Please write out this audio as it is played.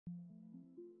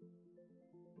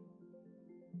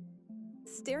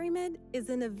STERIMED is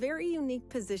in a very unique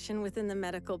position within the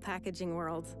medical packaging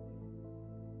world.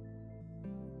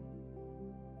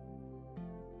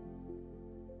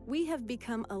 We have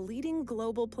become a leading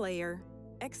global player,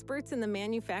 experts in the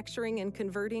manufacturing and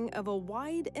converting of a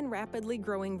wide and rapidly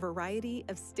growing variety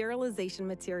of sterilization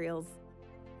materials.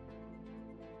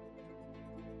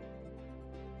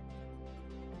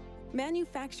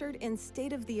 Manufactured in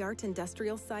state-of-the-art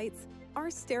industrial sites, our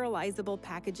sterilizable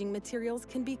packaging materials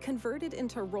can be converted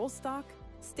into roll stock,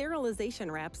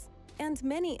 sterilization wraps, and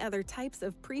many other types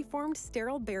of preformed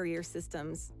sterile barrier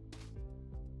systems.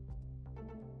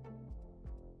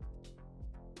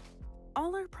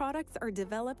 All our products are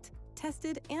developed,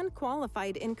 tested, and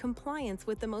qualified in compliance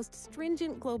with the most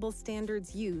stringent global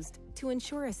standards used to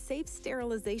ensure a safe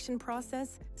sterilization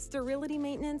process, sterility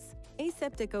maintenance,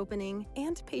 aseptic opening,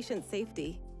 and patient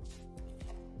safety.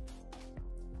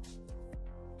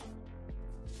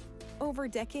 Over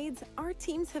decades, our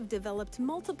teams have developed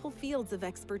multiple fields of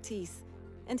expertise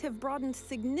and have broadened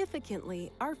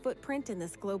significantly our footprint in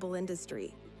this global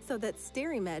industry, so that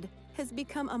STERIMED has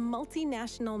become a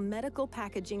multinational medical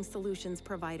packaging solutions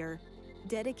provider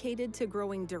dedicated to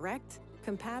growing direct,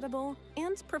 compatible,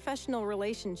 and professional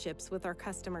relationships with our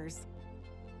customers.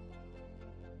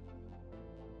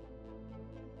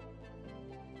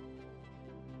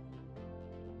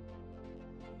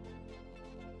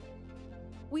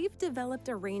 We've developed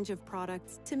a range of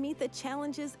products to meet the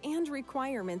challenges and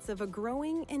requirements of a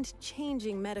growing and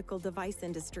changing medical device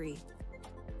industry.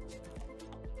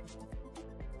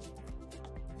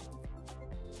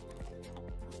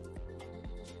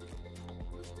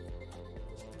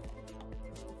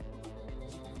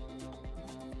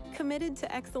 Committed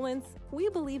to excellence, we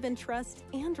believe in trust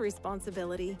and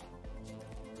responsibility